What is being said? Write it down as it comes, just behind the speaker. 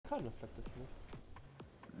kind of reflected.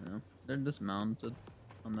 Yeah, they're dismounted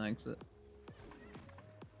on the exit.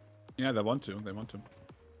 Yeah, they want to. They want to.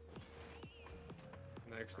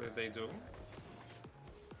 Actually, they do.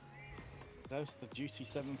 That's the juicy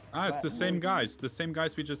 7. Ah, it's the same guys. The same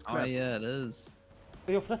guys we just Oh clapped. yeah, it is.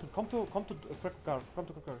 Hey, yo, Flaccid, come to crack car. Come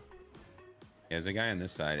to crack car. Yeah, there's a guy on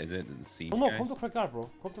this side. Is it the siege Oh no, guy? come to crack car, bro.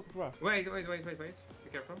 Come to crack car. Wait. Be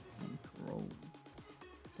careful. Control.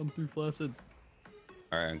 Come through, Flaccid.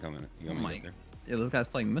 All right, I'm coming. You want me to get there? Yeah, those guys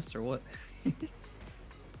playing Mist or what?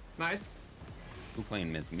 Nice. Who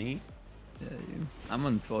playing Miss? Me? Yeah, you. I'm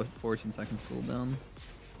on 14 seconds cooldown.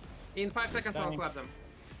 In 5 seconds, I'll clap them.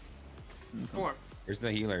 4. Where's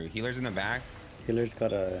the healer? Healer's in the back. Healer's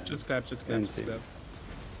got a... Just clap, just clap, just clap.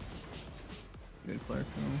 Good player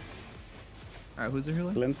kill. Alright, who's the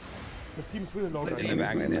healer? Glimpse. The seems really low. He's in the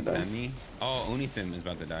back in the semi. Oh, Onisim is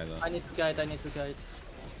about to die though. I need to guide.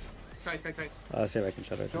 Kite. I'll see if I can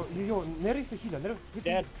shut it. Yo, Neri is the healer. Neri,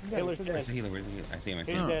 Dead. Healer's Where's dead. the healer? Where's the healer? I see him. I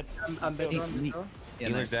see He's him. dead. I'm dead. Yeah,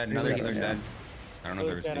 Healer's dead. Another healer's dead. I don't know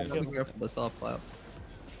if there was two. Be careful, this off clap.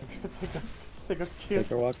 they got killed. Take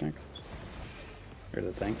your walk next. Or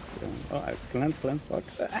the tank. Oh, cleanse, fuck.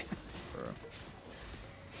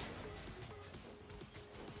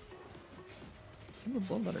 Where the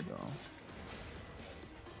blood let her go?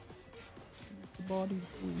 The body,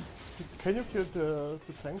 please. Can you kill the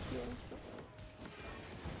tanks here?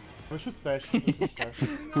 We should stash. We should stash.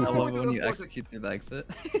 I love it when you execute the exit.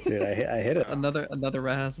 Dude, I hit it. Another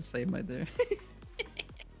rat has to save my there.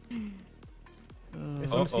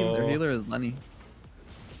 Uh-oh. Their healer is Lenny.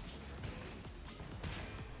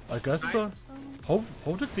 I guess so. Nice. How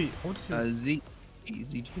did we?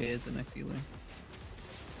 ZJ is the next healer.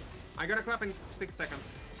 I gotta clap in 6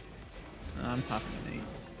 seconds. I'm popping an 8.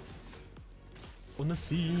 On the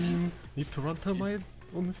scene. Need to run to my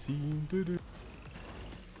on the scene.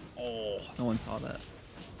 Oh, no one saw that.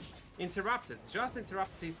 Interrupted. Just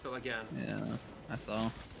interrupt this spell again. Yeah, I saw.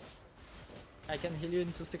 I can heal you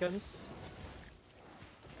in 2 seconds.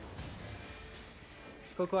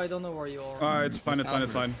 Coco, I don't know where you are. It's fine, it's fine,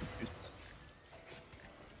 it's fine.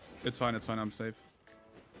 It's fine, it's fine, I'm safe.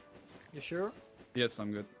 You sure? Yes,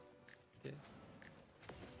 I'm good. Okay.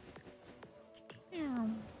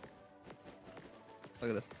 Look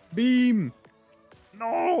at this. Beam!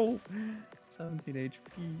 No! 17 HP. Did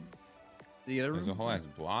you get There's a whole ass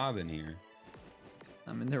blob in here.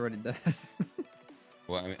 I'm in there already dead.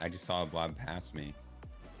 Well, I mean, I just saw a blob pass me.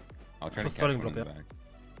 I'll try to For catch starting one in the blob, back.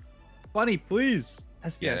 Bunny, please!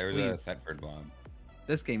 SPF, Yeah, there was please. a Thetford blob.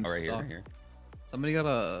 This game Oh, right here, sucks. right here. Somebody got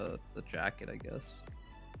the jacket, I guess.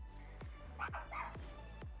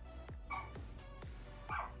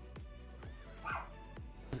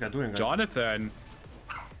 What's this guy doing, guys? Jonathan!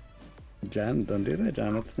 Jan, don't do that,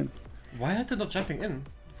 Jonathan. Why are they not jumping in?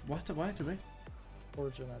 Why had to wait? Poor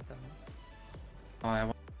Jonathan. Oh, I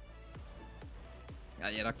want...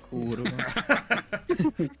 Era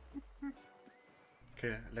curva.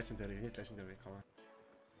 Okay, legendary. We need legendary. Come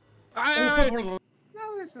on.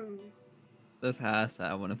 No, listen. This has to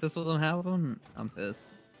happen. If this doesn't happen, I'm pissed.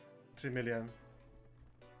 3 million.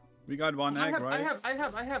 We got one egg, right? I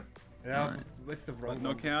have. Yeah, Nice. it's the wrong No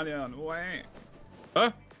one. carrion, wait.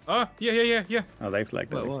 Yeah. Oh, they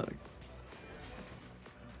flagged. Wait, They what? flagged.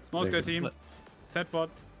 Small scale team. What? Thetford.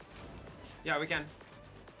 Yeah, we can.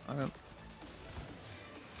 Okay.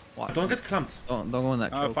 What? Don't get clumped. Don't go in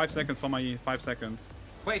that. choke. 5 seconds for my 5 seconds.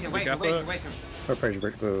 Wait him. careful. Or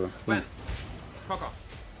pressure, go. When? Coco.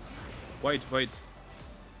 Wait.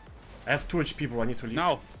 I have 2 HP, bro. I need to leave.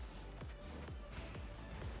 Now.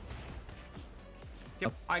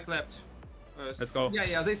 Yep, I clapped. Let's go.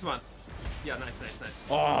 Yeah, this one. Yeah, nice.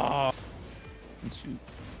 Oh. Shoot.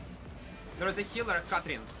 There is a healer,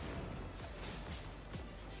 Katrin.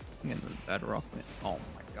 I'm getting the bedrock. Oh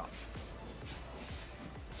my god.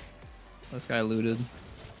 This guy looted.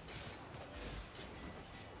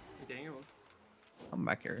 Okay, Come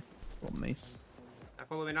back here. Little mace. I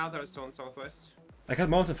follow another zone southwest. I can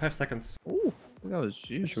mount in 5 seconds. Ooh, look at his I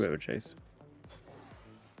juice. should be able to chase.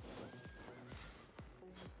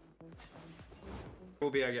 Will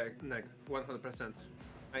be a neg, 100%.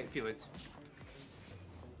 I feel it.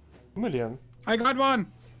 2 million. I got one.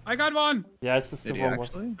 Yeah, it's just the Did you wrong one.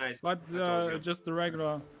 actually? Nice. But I told you. just the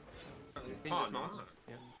regular. Dismount.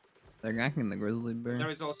 Yeah. They're ganking the grizzly bear. There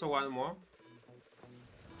is also one more.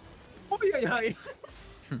 Oh, yeah.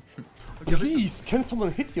 Please, can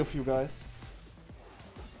someone hit you of you guys?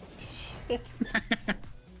 Shit.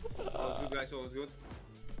 All good, guys. All good.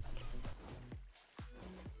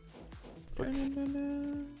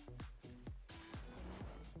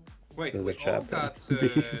 Wait, There's a we all trap got there.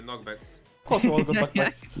 knockbacks. course we all got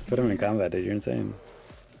backpacks. Put him in combat, dude. You're insane.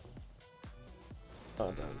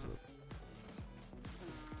 Oh, damn, dude.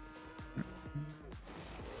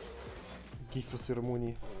 Give us your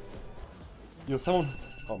money. Yo, someone.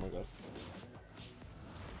 Oh my god.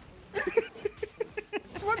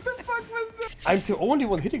 What the fuck was that? I'm the only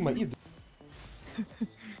one hitting my ear.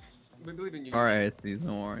 We believe in you. Alright, Steve,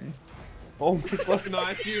 don't worry. Oh my god. No,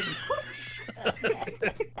 I see you.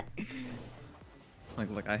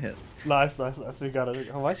 Look, I hit. Nice. We got it.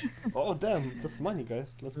 How much? Oh damn, that's money, guys.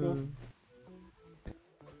 Let's go.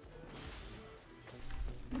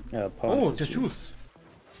 Yeah, Oh, the shoes.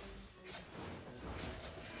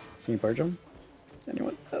 Can you purge him?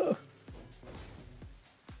 Anyone? Oh.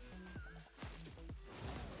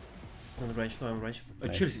 He's in range. No, I'm in range.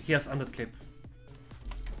 Nice. Chill. He has under cape.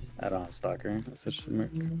 I don't have Stalker. That's such a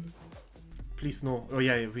merc. Please no. Oh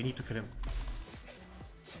yeah, we need to kill him.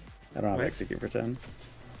 I don't have Wait. Execute for 10.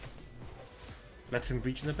 Let him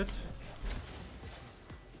reach in a bit.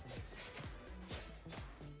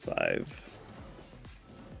 5.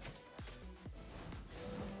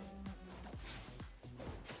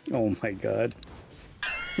 Oh my god.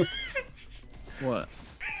 What?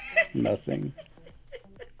 Nothing.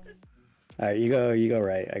 Alright, you go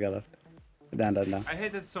right. I go left. Down. I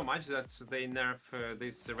hate it so much that they nerf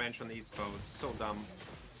this range on East It's so dumb.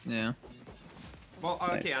 Yeah. Well,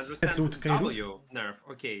 okay, Nice. understand Loot, can you loot? W nerf.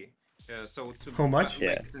 Okay. So to How much? make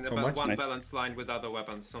Yeah. in How about much? one Nice. balance line with other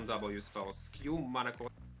weapons on W spells. Q, mana core.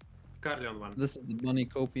 Carleon one. This is the bunny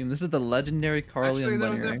copium. This is the legendary Actually, Carleon there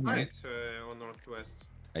bunny was a right here. fight on Northwest.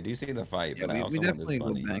 I do see the fight, Yeah, but I we also want definitely this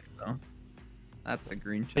go bunny. back though. That's a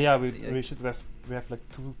green chip. Yeah, so we should have like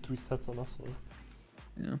 2-3 sets on us. So.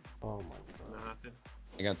 Yeah. Oh my god. Nothing.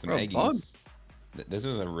 I got some Bro, eggies. bug. This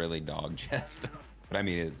was a really dog chest, but I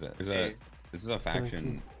mean, Okay. this is a faction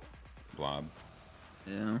 17. blob.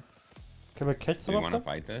 Yeah. Can we catch Do some we of want to them?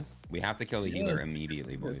 fight this? We have to kill the Yeah. healer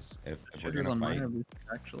immediately, boys. If we're Should have gonna on fight minor boost,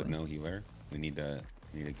 actually. with no healer, we need to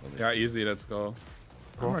kill this. Yeah, easy. Let's go.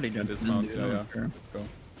 I'm already done Dismount. dude, Yeah, I yeah. don't care. Let's go.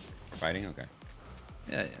 Fighting? Okay.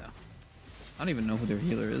 Yeah. I don't even know who their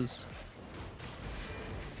healer is.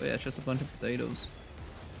 But yeah, it's just a bunch of potatoes.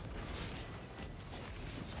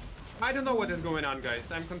 I don't know what is going on,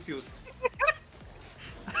 guys. I'm confused.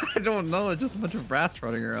 I don't know, it's just a bunch of rats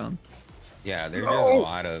running around. Yeah, there's just a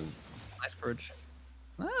lot of. Nice purge.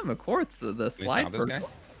 Ah, McCourt's the Can we slide stop this guy? purge.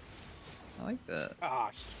 I like that.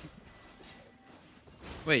 Ah,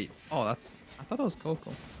 Wait, oh that's I thought it was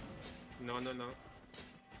Coco. No.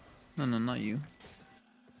 No, not you.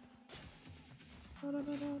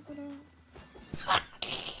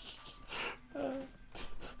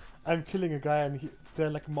 I'm killing a guy and they're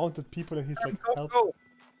like mounted people and he's like, help.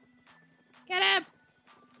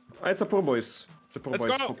 It's a poor boys. It's a poor Let's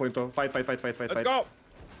boys. go. 4.0. Fight. Let's go.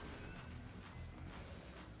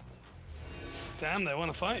 Damn, they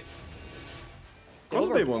want to fight. Of course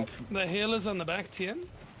they want. The healers on the back, Tien.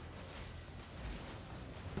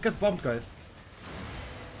 Get bombed, guys.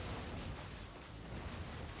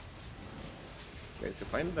 Guys, you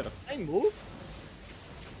find better. I move.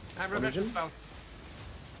 I have reversion spells.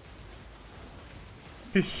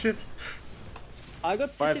 Shit. I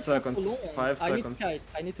got 5 CC seconds. for long. 5 I need seconds. to kite.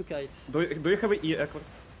 I need to kite. Do you have a E echo?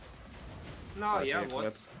 No, Okay, yeah, it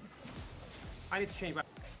was. good. I need to change back.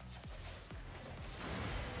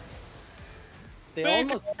 They Big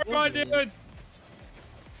almost come on, killed me. dude.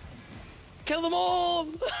 Kill them all!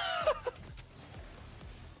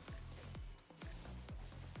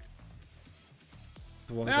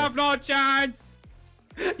 The one They have guy. no chance.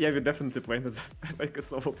 Yeah, we definitely playing as like a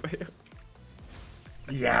solo player.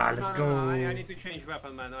 Yeah, let's No, go. I need to change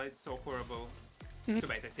weapon, man. It's so horrible. Too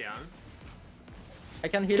bad, I see, huh? I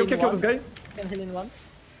can heal Kill in one. this guy. I can heal in one.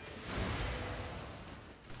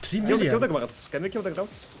 3 Kill million. the guards. Can we kill the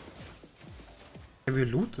guards? Can we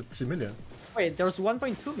loot 3 million? Wait, there's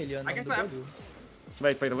 1.2 million I on can the clap.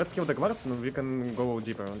 body. Wait, let's kill the guards and we can go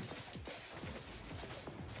deeper. I'm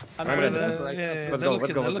I'm ready. ready. Right Yeah, Let's they're go, looking,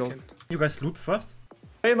 let's they're go. looking. You guys loot first?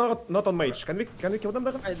 Hey, not on mage. Can we kill them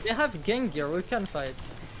there? They have gank gear. We can fight.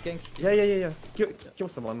 It's gank. Yeah. Kill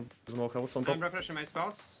someone. There's no health on top. I'm refreshing my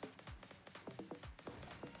spells.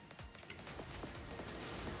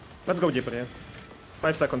 Let's go deeper, yeah.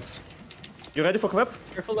 5 seconds. You ready for clap?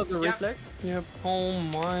 Careful of the Yeah. reflex. Yep. Oh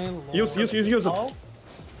my lord. Use it. Oh,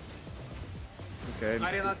 Okay.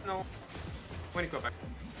 I did not know when you go back.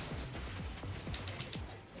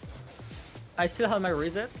 I still have my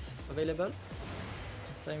reset available.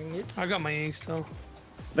 Timing it. I got my E still.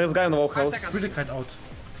 There's a guy on the wall 5 house. seconds. Really kite out.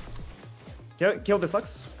 Kill the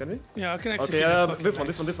sucks. Can we? Yeah, I can execute Okay, fucking this one.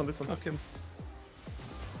 max. This one. Okay.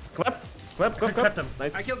 Clap. Clap them.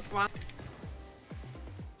 Nice. I killed one.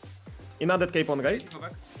 Another cape on guy. Go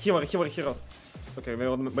back. Healer. Okay,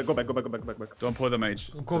 go back. Don't pull the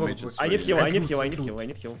mage. Go, The mage go, is I need free. heal, I And need root, heal, I and need root. heal, I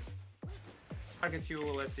need heal. Target you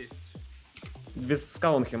will assist. With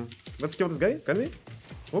skull on him. Let's kill this guy, can we?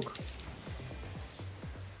 Look.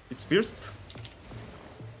 It's pierced.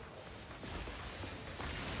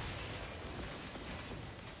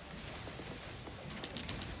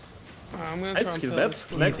 I'm gonna Nice, try and he's kill dead.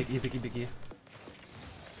 this. Next. Biggie.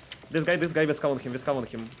 This guy with skull on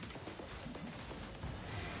him.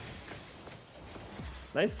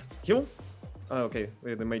 Nice. Heal. Oh, okay.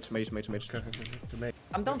 Wait, the mage. Okay.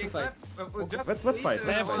 I'm down to fight. Let's fight,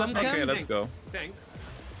 They have Cottontail? Okay, let's go. Tank.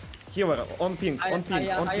 Healer, on ping. I Not on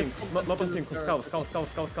ping,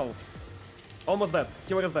 have skull. Almost dead.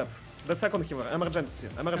 Healer is dead. The second healer, emergency.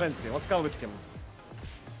 Let's skull with him.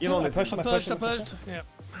 In on I it. pushed. Yeah.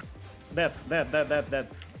 Dead.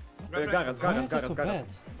 Garas.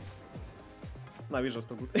 No, we're just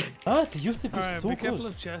too good. Ah, they used to be Alright, so be careful good.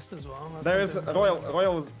 of chest as well. That's There what is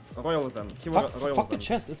they- Royal Zen. Healer, Royal Fuck the Zen.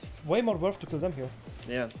 chest, it's way more worth to kill them here.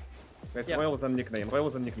 Yeah. Guys, Yeah. Royal Zen nickname.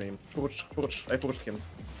 Purge. I purged him.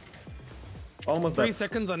 Almost 3 dead.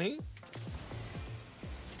 seconds on E.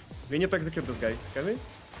 We need to execute this guy. Can we?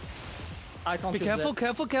 I can't Be choose careful,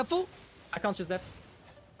 death. careful. I can't choose death.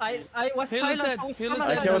 I was Heal is silent. dead, I was heal is from a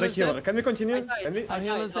dead. I silence. killed the is healer. dead. Can we continue? I Can we? died. My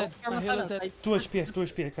heal is I was dead. from My a heal is silence. dead. 2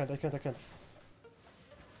 HP, I can't.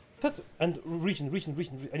 That, and region,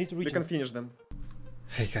 I need to We reach. can finish them.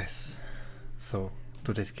 Hey guys, so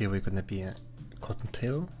today's giveaway gonna be a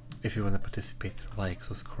Cottontail. If you wanna participate, like,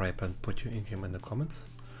 subscribe and put your in-game in the comments.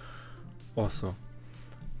 Also,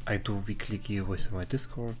 I do weekly giveaways in my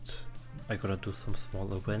Discord. I gotta do some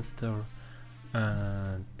small events there.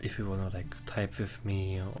 And if you wanna like type with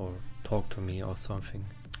me or talk to me or something,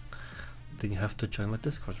 then you have to join my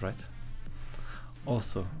Discord, right?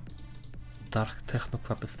 Also, Dark Techno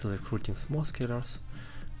Club is still recruiting small scalers.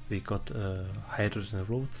 We got hydrogen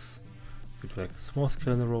roads, we do like small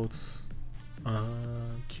scale in the roads,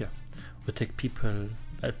 and yeah, we take people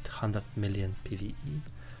at 100 million PVE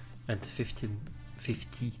and 50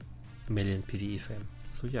 million PVE fame.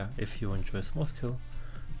 So yeah, if you enjoy small scale,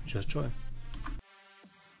 just join.